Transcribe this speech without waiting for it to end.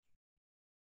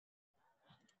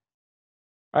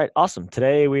All right, awesome.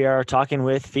 Today we are talking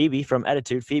with Phoebe from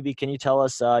Ettitude. Phoebe, can you tell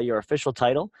us your official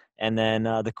title and then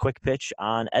the quick pitch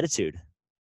on Ettitude?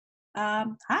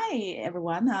 Hi,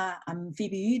 everyone. I'm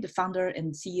Phoebe, the founder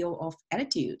and CEO of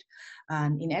Attitude.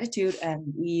 And in Attitude,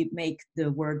 we make the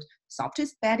word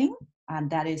softest bedding, and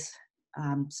that is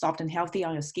soft and healthy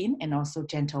on your skin and also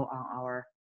gentle on our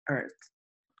earth.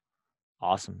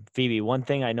 Awesome. Phoebe, one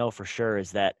thing I know for sure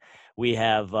is that we've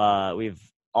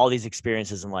all these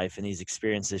experiences in life, and these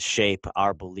experiences shape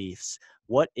our beliefs.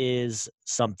 What is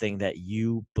something that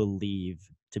you believe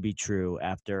to be true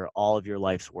after all of your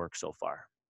life's work so far?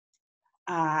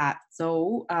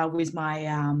 With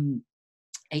my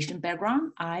Asian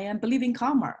background, I am believing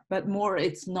karma, but more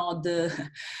it's not the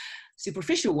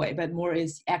superficial way, but more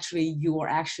is actually your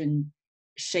action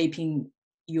shaping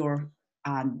your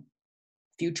um,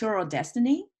 future or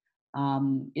destiny.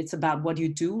 It's about what you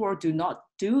do or do not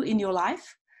do in your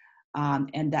life,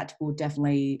 and that will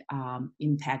definitely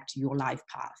impact your life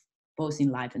path, both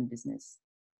in life and business.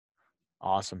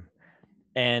 Awesome.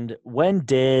 And when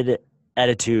did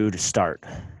Ettitude start?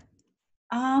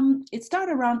 It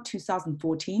started around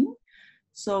 2014.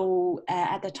 So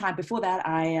at the time before that,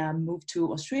 I moved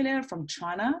to Australia from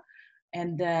China,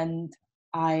 and then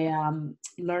I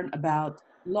learned about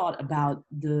a lot about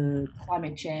the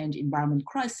climate change, environment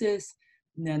crisis.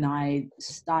 And then I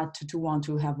started to want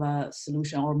to have a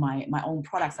solution or my own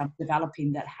products I'm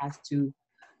developing that has to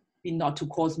be not to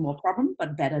cause more problem,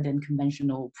 but better than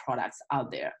conventional products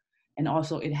out there. And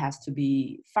also it has to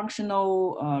be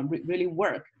functional, really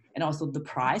work. And also the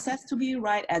price has to be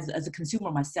right. As a consumer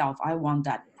myself, I want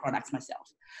that products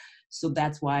myself. So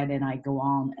that's why then I go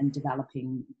on and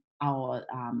developing our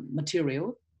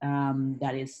material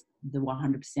that is the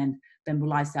 100% bamboo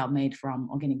lifestyle made from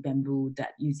organic bamboo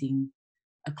that using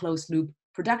a closed loop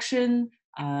production,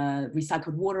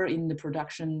 recycled water in the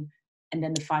production, and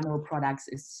then the final products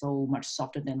is so much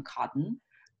softer than cotton.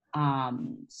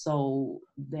 So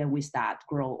then we start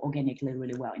grow organically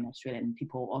really well in Australia, and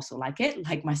people also like it,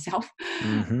 like myself.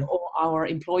 Hmm. All our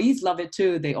employees love it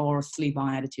too. They all sleep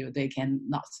on Attitude. They can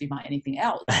not sleep on anything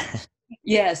else.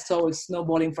 Yeah, so it's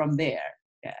snowballing from there.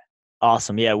 Yeah.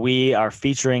 Awesome. Yeah, we are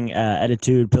featuring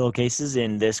Attitude pillowcases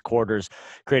in this quarter's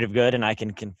Creative Good, and I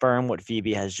can confirm what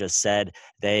Phoebe has just said.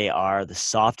 They are the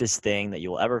softest thing that you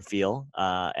will ever feel,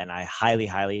 and I highly,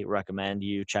 highly recommend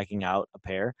you checking out a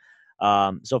pair.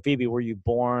 So, Phoebe, were you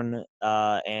born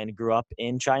and grew up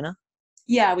in China?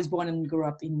 Yeah, I was born and grew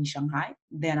up in Shanghai.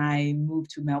 Then I moved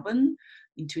to Melbourne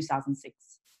in 2006.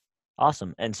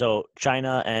 Awesome. And so,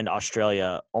 China and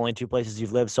Australia, only two places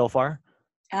you've lived so far?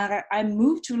 And I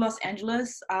moved to Los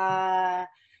Angeles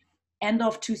end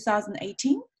of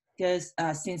 2018 because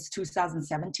since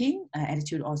 2017,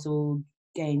 Attitude also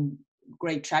gained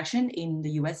great traction in the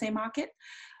USA market.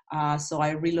 So I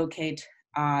relocate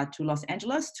to Los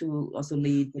Angeles to also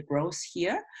lead the growth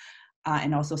here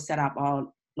and also set up our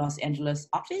Los Angeles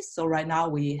office. So right now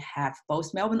we have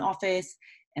both Melbourne office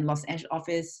and Los Angeles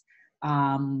office.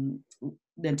 Um,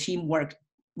 the team worked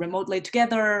remotely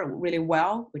together really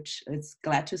well, which is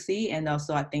glad to see. And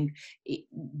also I think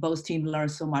both teams learn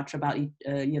so much about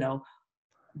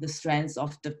the strengths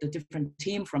of the different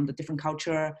team from the different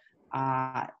culture.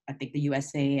 I think the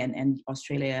USA and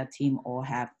Australia team all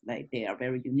have like they are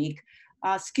very unique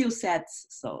skill sets.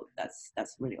 So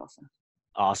that's really awesome.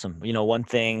 Awesome. One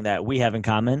thing that we have in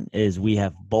common is we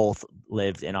have both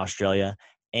lived in Australia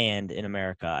and in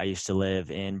America. I used to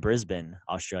live in Brisbane,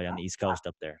 Australia, on the East Coast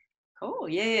up there. Cool.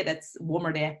 Yeah, that's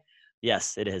warmer there.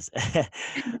 Yes, it is.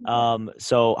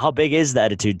 So how big is the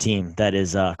Attitude team that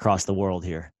is across the world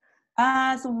here?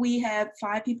 So we have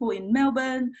 5 people in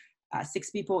Melbourne, 6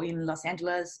 people in Los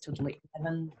Angeles, totally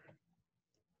 11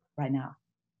 right now.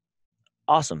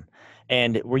 Awesome.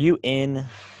 And were you in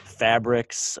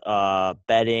fabrics,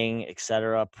 bedding,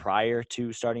 etc., prior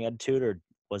to starting Attitude, or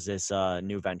was this a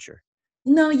new venture?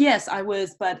 No, yes, I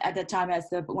was, but at that time,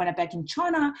 when I back in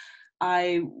China,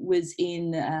 I was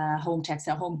in home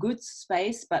textile, home goods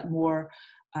space, but more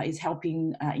is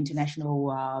helping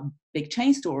international big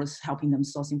chain stores, helping them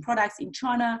sourcing products in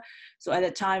China. So at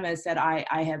that time, I said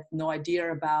I have no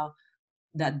idea about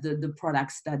that the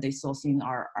products that they sourcing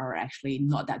are actually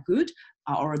not that good,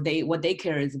 or they what they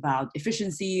care is about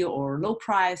efficiency or low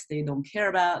price. They don't care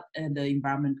about the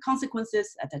environment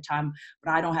consequences at that time,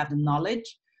 but I don't have the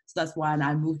knowledge. So that's why when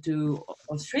I moved to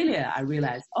Australia, I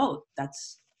realized, oh,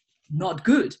 that's not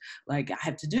good. Like I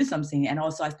have to do something. And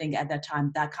also I think at that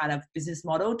time, that kind of business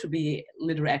model to be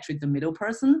literally actually the middle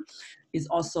person is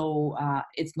also,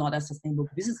 it's not a sustainable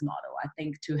business model. I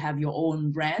think to have your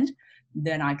own brand,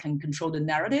 then I can control the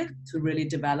narrative to really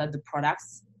develop the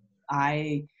products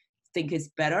I think is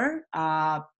better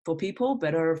for people,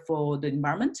 better for the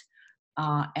environment.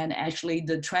 And actually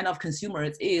the trend of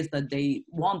consumers is that they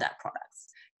want that products.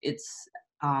 It's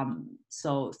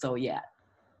so yeah.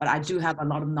 But I do have a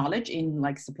lot of knowledge in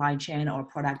like supply chain or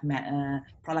product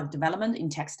development in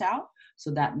textile. So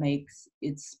that makes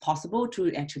it's possible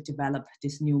to actually develop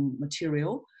this new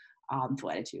material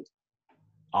for Attitude.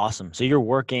 Awesome. So you're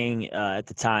working at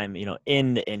the time,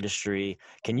 in the industry.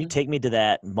 Can you take me to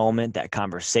that moment, that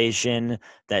conversation,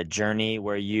 that journey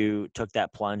where you took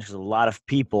that plunge? Because a lot of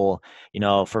people,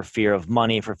 for fear of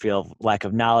money, for fear of lack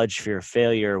of knowledge, fear of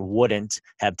failure, wouldn't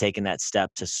have taken that step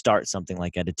to start something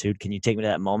like Ettitude. Can you take me to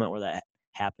that moment where that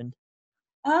happened?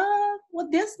 Well,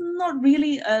 there's not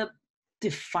really a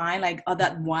define like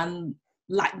that one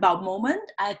light bulb moment.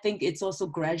 I think it's also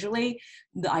gradually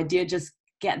the idea just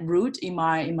get root in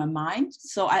my mind.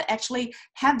 So I actually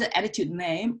have the Attitude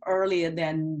name earlier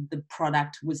than the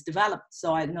product was developed.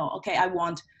 So I know, okay, I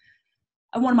want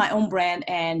my own brand,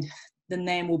 and the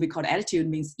name will be called Attitude,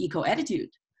 means eco attitude.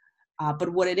 But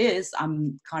what it is,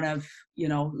 I'm kind of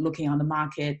looking on the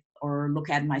market or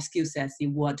look at my skill set, see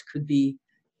what could be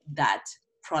that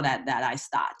product that I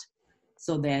start.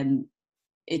 So then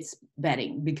it's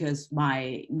bedding, because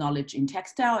my knowledge in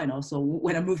textile, and also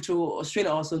when I moved to Australia,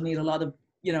 I also need a lot of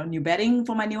new bedding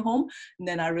for my new home. And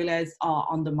then I realized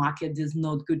on the market there's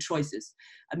no good choices.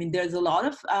 I mean, there's a lot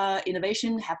of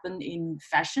innovation happened in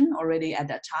fashion already at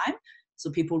that time.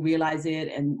 So people realize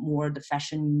it, and more the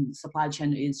fashion supply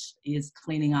chain is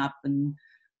cleaning up, and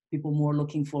people more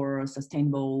looking for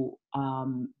sustainable,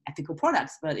 ethical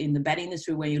products. But in the bedding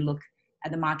industry, when you look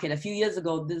at the market a few years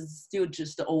ago, this is still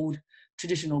just the old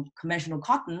traditional conventional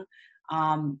cotton.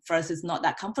 First, it's not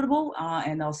that comfortable,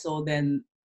 and also then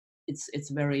it's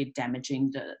very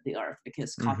damaging the earth,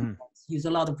 because cotton use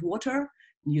a lot of water,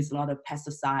 use a lot of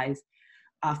pesticides,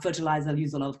 fertilizer,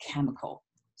 use a lot of chemical.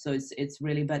 So it's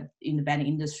really, but in the bedding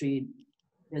industry,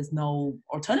 there's no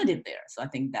alternative there. So I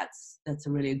think that's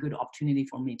a really good opportunity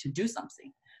for me to do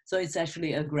something. So it's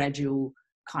actually a gradual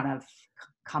kind of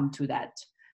come to that,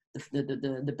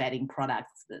 the bedding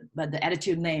products. But the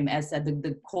Attitude name, as said,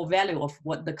 the core value of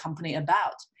what the company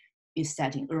about is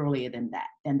setting earlier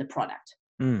than the product.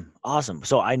 Awesome.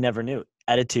 So I never knew.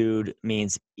 Attitude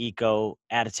means eco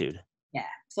attitude. Yeah.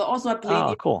 So also I believe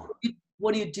Oh, cool.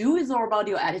 what you do is all about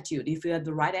your attitude. If you have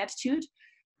the right attitude,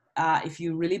 if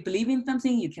you really believe in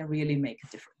something, you can really make a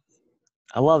difference.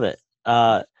 I love it.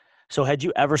 So had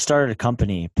you ever started a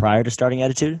company prior to starting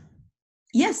Attitude?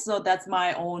 Yes. So that's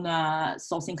my own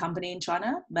sourcing company in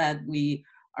China, but we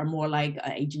are more like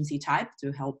an agency type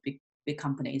to help big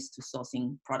companies to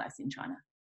sourcing products in China.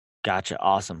 Gotcha.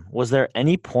 Awesome. Was there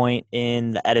any point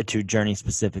in the Attitude journey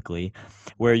specifically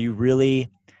where you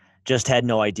really just had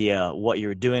no idea what you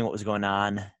were doing, what was going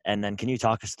on? And then can you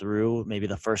talk us through maybe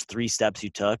the first 3 steps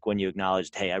you took when you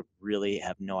acknowledged, hey, I really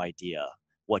have no idea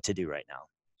what to do right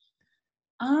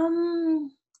now?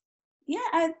 Um, yeah,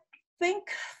 I think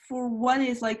for what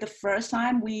is like the first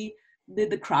time we did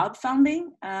the crowdfunding,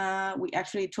 we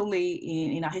actually totally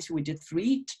in our history we did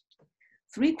three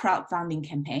crowdfunding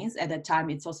campaigns. At that time,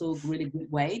 it's also a really good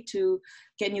way to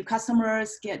get new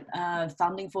customers, get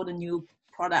funding for the new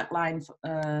product line.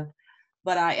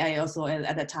 But I also,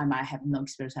 at that time, I have no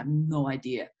experience, I have no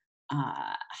idea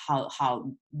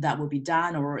how that will be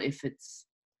done, or if it's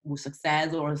a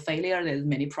success or a failure. There's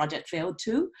many projects failed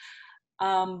too.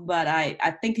 But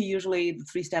I think usually the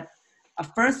 3 steps,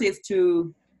 first is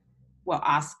to,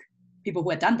 ask people who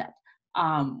have done that,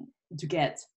 to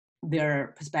get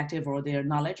their perspective or their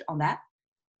knowledge on that.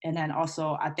 And then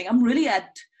also, I think I'm really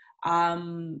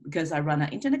because I run an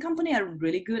internet company, I'm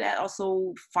really good at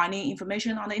also finding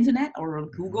information on the internet or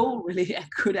Google, really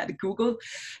good at Google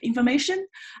information.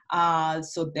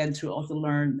 So then to also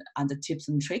learn the tips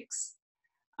and tricks.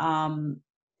 And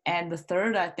the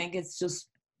third, I think it's just,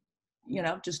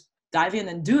 just dive in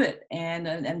and do it,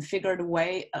 and figure the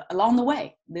way along the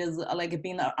way. There's like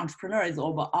being an entrepreneur is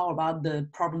all about the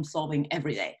problem solving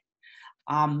every day.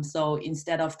 So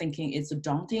instead of thinking it's a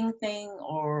daunting thing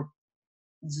or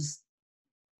just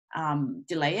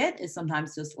delay it, it's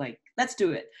sometimes just like, let's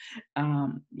do it.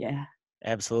 Yeah.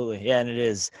 Absolutely. Yeah. And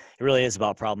it really is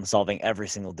about problem solving every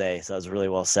single day. So that was really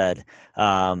well said.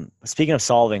 Speaking of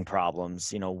solving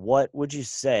problems, what would you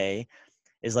say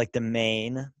is like the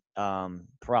main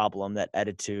problem that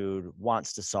Ettitude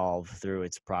wants to solve through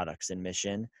its products and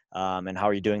mission? And how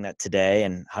are you doing that today?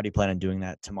 And how do you plan on doing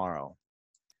that tomorrow?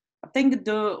 I think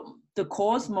the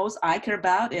cause most I care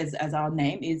about is, as our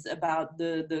name is, about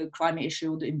the climate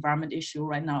issue, the environment issue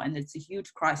right now, and it's a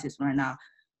huge crisis right now.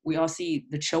 We all see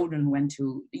the children went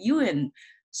to the UN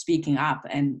speaking up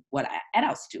and what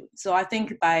adults do. So I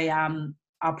think by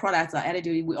our products, our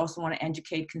Ettitude, we also want to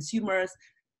educate consumers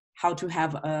how to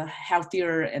have a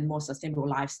healthier and more sustainable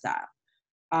lifestyle.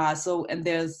 And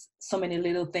there's so many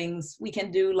little things we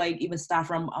can do, like even start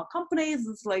from our companies.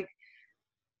 It's like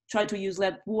try to use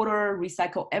less water,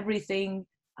 recycle everything.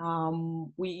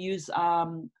 We use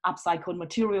upcycled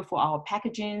material for our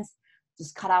packagings.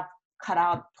 Just cut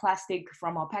out plastic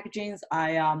from our packagings.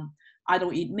 I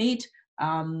don't eat meat.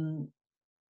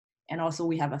 And also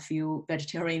we have a few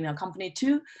vegetarian in our company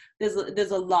too. There's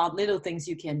a lot little things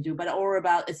you can do, but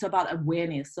it's about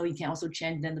awareness. So you can also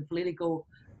change. Then the political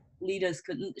leaders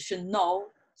should know.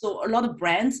 So a lot of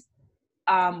brands,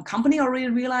 company already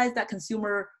realize that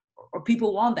consumer or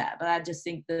people want that, but I just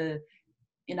think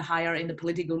in the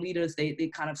political leaders,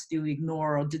 they kind of still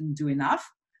ignore or didn't do enough,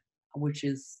 which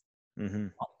is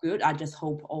not good. I just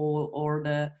hope all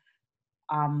the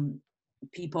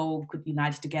people could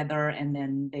unite together, and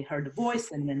then they heard the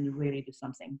voice, and then really do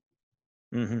something.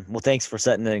 Well, thanks for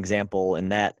setting an example in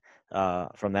that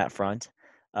from that front.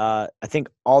 I think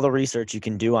all the research you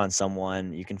can do on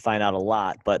someone, you can find out a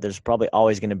lot, but there's probably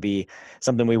always going to be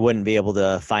something we wouldn't be able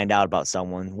to find out about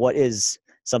someone. What is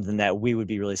something that we would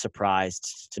be really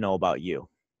surprised to know about you?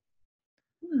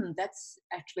 That's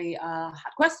actually a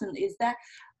hard question. Is that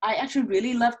I actually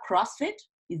really love CrossFit.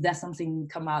 Is that something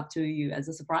come out to you as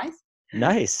a surprise?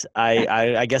 Nice.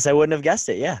 I guess I wouldn't have guessed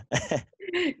it. Yeah.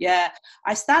 Yeah,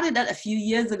 I started that a few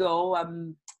years ago. I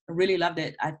really loved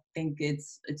it. I think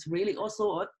it's really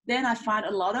also. Then I find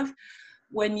a lot of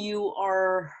when you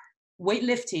are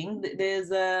weightlifting,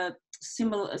 there's a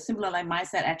similar like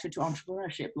mindset actually to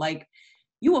entrepreneurship. Like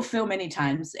you will fail many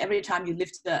times. Every time you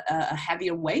lift a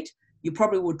heavier weight, you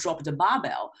probably will drop the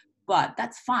barbell, but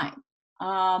that's fine.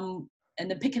 And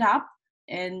then pick it up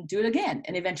and do it again,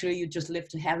 and eventually you just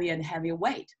lift a heavier and heavier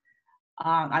weight.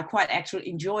 I quite actually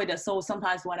enjoy that. So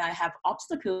sometimes when I have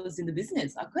obstacles in the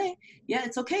business, okay, yeah,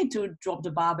 it's okay to drop the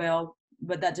barbell,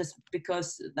 but that just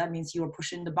because that means you are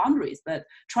pushing the boundaries. But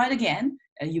try it again,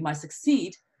 and you might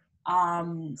succeed.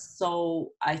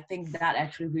 So I think that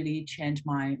actually really changed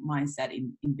my mindset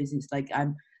in business. Like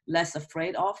I'm less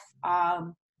afraid of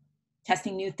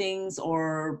testing new things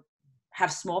or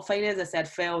have small failures. I said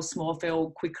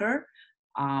fail quicker.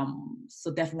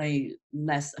 So definitely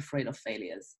less afraid of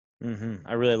failures.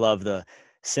 I really love the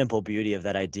simple beauty of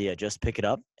that idea. Just pick it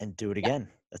up and do it Yeah, again.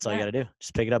 That's all you yeah, got to do.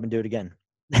 Just pick it up and do it again.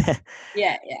 yeah,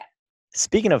 yeah.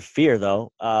 Speaking of fear,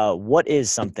 though, what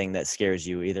is something that scares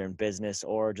you, either in business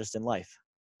or just in life?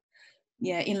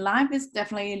 Yeah, in life it's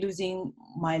definitely losing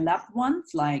my loved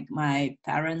ones, like my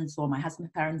parents or my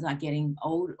husband's parents are getting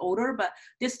older, but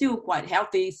they're still quite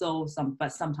healthy. So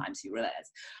but sometimes you realize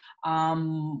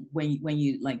when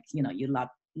you like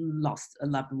lost a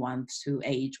loved one to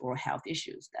age or health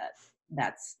issues,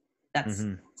 that's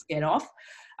Hmm. scared off.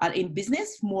 In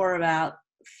business, more about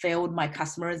failed my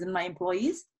customers and my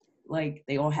employees. Like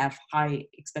they all have high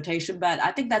expectation, but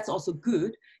I think that's also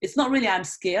good. It's not really I'm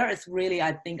scared. It's really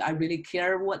I think I really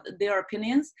care what their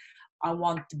opinions. I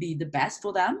want to be the best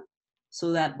for them,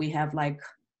 so that we have like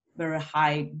very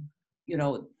high, you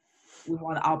know, we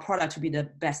want our product to be the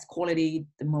best quality,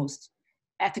 the most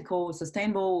ethical,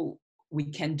 sustainable we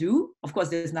can do. Of course,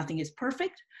 there's nothing is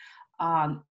perfect,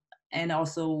 um, and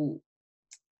also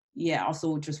yeah,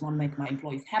 also just want to make my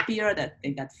employees happier, that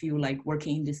that feel like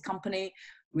working in this company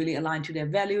really aligned to their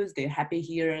values. They're happy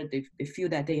here. They feel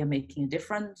that they are making a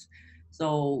difference.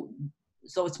 So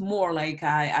it's more like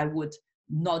I would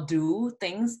not do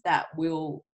things that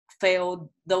will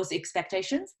fail those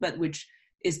expectations, but which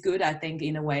is good, I think,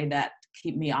 in a way that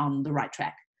keep me on the right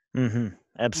track.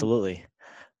 Absolutely.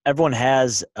 Everyone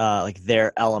has like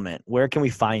their element. Where can we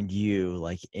find you,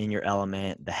 like in your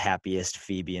element, the happiest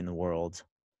Phoebe in the world?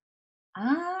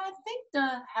 I think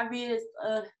the happiest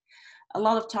a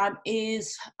lot of time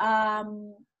is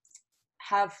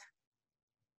have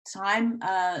time,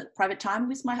 private time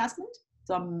with my husband.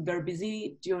 So I'm very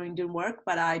busy during work,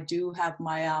 but I do have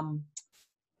my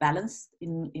balance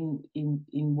in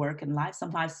work and life.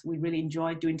 Sometimes we really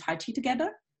enjoy doing Tai Chi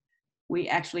together. We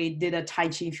actually did a Tai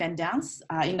Chi fan dance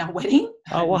in our wedding.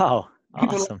 Oh, wow.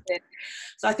 People loved Awesome. it.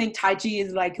 So I think Tai Chi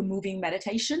is like a moving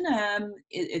meditation.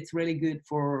 It's really good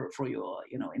for your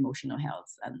emotional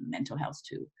health and mental health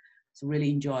too. So really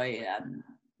enjoy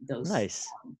those. Nice.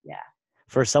 Yeah.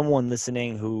 For someone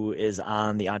listening who is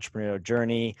on the entrepreneurial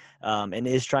journey and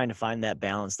is trying to find that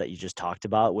balance that you just talked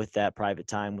about with that private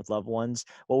time with loved ones,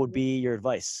 what would be your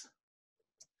advice?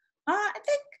 I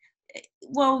think,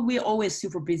 well, we're always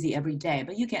super busy every day,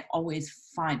 but you can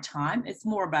always find time. It's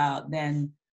more about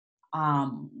then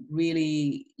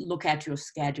really look at your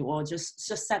schedule, or just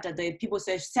set a day. People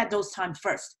say set those times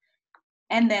first,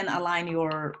 and then align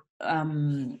your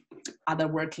other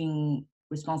working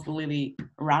responsibility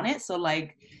around it. So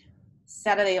like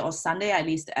Saturday or Sunday, at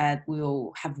least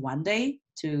we'll have one day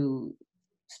to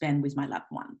spend with my loved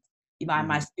one. I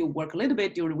might still work a little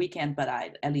bit during the weekend, but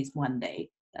at least one day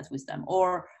that's with them.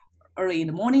 Or early in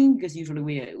the morning, because usually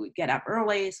we get up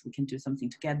early, so we can do something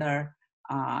together,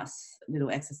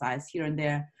 little exercise here and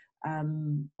there.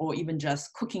 Or even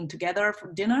just cooking together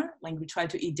for dinner. Like we try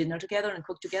to eat dinner together and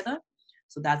cook together.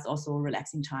 So that's also a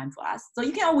relaxing time for us. So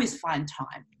you can always find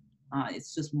time.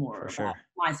 It's just more For about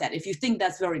sure. mindset. If you think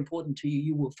that's very important to you,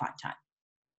 you will find time.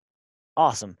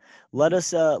 Awesome. Let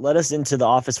us into the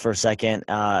office for a second.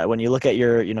 When you look at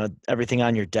your, everything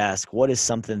on your desk, what is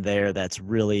something there that's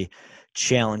really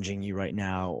challenging you right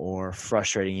now or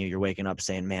frustrating you? You're waking up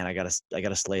saying, "Man, I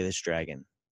gotta slay this dragon."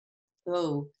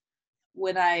 So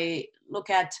when I look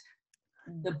at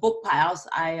the book piles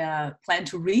I plan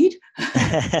to read,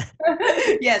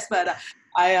 yes, but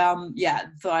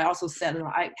so I also said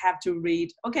I have to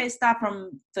read. Okay, start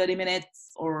from 30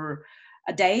 minutes or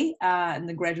a day, and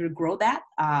then gradually grow that.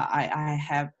 I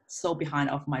have so behind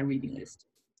of my reading list.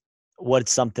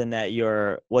 What's something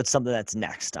that's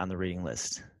next on the reading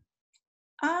list?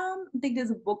 I think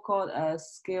there's a book called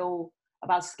Scale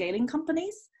about scaling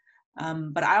companies.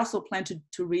 But I also plan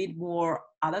to read more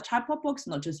other type of books,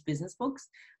 not just business books.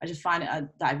 I just find a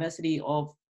diversity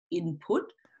of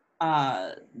input,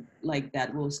 like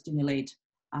that will stimulate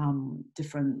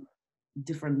different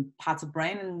parts of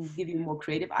brain and give you more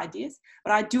creative ideas.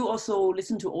 But I do also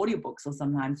listen to audiobooks. So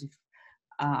sometimes if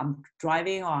I'm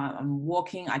driving or I'm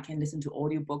walking, I can listen to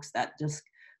audiobooks that just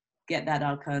get that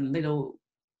kind of little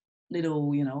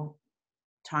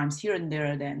times here and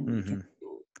there. Then you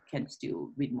can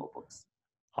still read more books.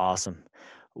 Awesome.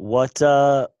 What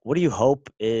do you hope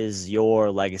is your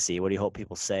legacy? What do you hope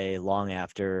people say long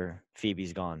after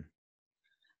Phoebe's gone?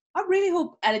 I really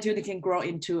hope Attitude can grow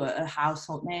into a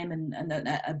household name and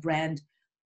a brand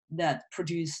that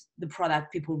produce the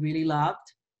product people really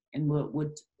loved and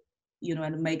would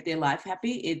and make their life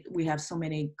happy. We have so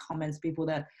many comments, people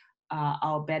that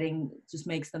our bedding just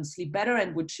makes them sleep better,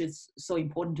 and which is so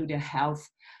important to their health.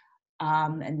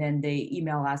 And then they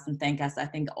email us and thank us. I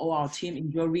think all our team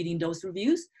enjoy reading those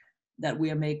reviews, that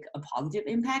we make a positive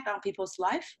impact on people's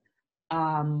life.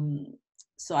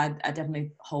 So I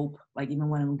definitely hope, like even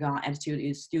when I'm gone, Attitude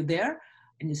is still there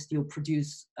and you still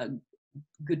produce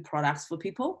good products for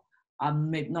people.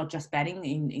 Maybe not just bedding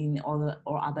in or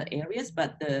other areas,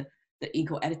 but the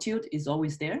eco attitude is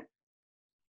always there.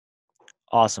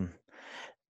 Awesome.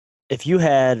 If you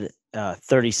had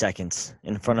 30 seconds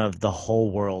in front of the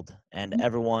whole world and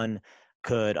everyone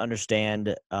could understand,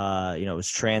 it was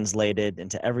translated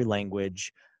into every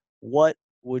language, what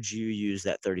would you use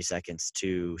that 30 seconds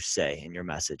to say in your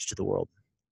message to the world?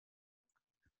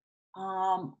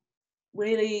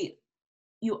 Really,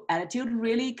 your attitude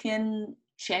really can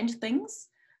change things.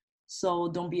 So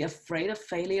don't be afraid of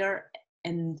failure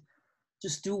and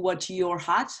just do what your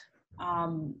heart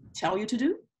tell you to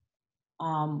do,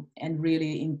 and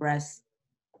really embrace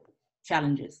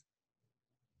challenges.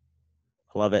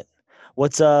 I love it.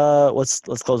 Let's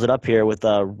close it up here with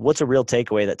what's a real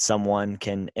takeaway that someone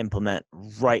can implement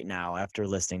right now after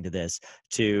listening to this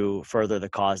to further the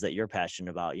cause that you're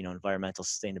passionate about, environmental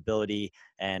sustainability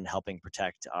and helping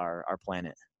protect our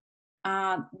planet.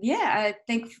 I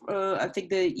think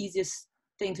the easiest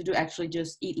thing to do actually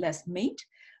just eat less meat,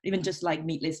 even just like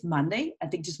Meatless Monday. I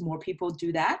think just more people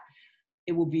do that,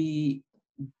 it will be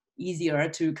easier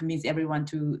to convince everyone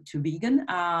to vegan,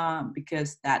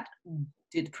 because that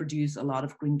did produce a lot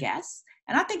of green gas,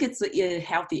 and I think it's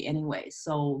healthy anyway.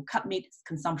 So cut meat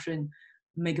consumption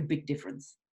make a big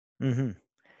difference. Mm-hmm.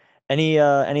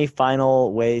 Any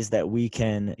final ways that we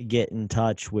can get in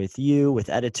touch with you, with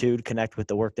Ettitude, connect with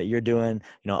the work that you're doing,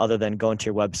 other than going to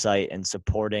your website and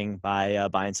supporting by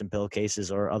buying some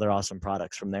pillowcases or other awesome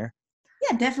products from there?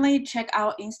 Yeah, definitely check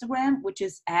out Instagram, which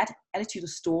is at Attitude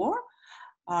Store.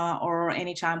 Or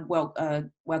anytime,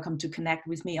 welcome to connect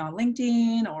with me on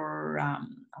LinkedIn or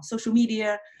on social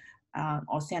media,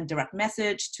 or send direct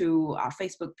message to our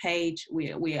Facebook page.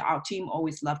 Our team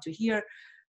always love to hear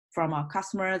from our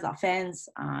customers, our fans,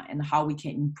 and how we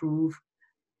can improve.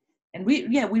 And we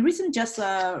recently just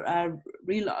redesigned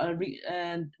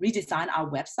our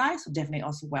website, so definitely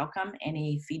also welcome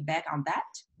any feedback on that.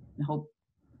 I hope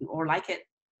you all like it.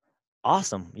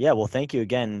 Awesome. Yeah. Well, thank you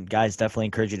again, guys. Definitely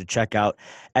encourage you to check out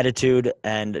Ettitude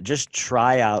and just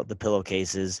try out the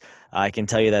pillowcases. I can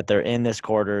tell you that they're in this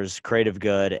quarter's creative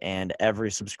good, and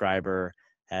every subscriber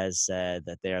has said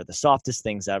that they are the softest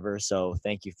things ever. So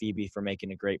thank you, Phoebe, for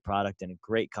making a great product and a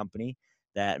great company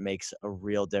that makes a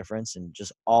real difference. And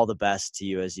just all the best to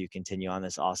you as you continue on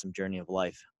this awesome journey of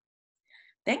life.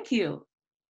 Thank you.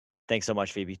 Thanks so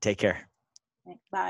much, Phoebe. Take care. Bye.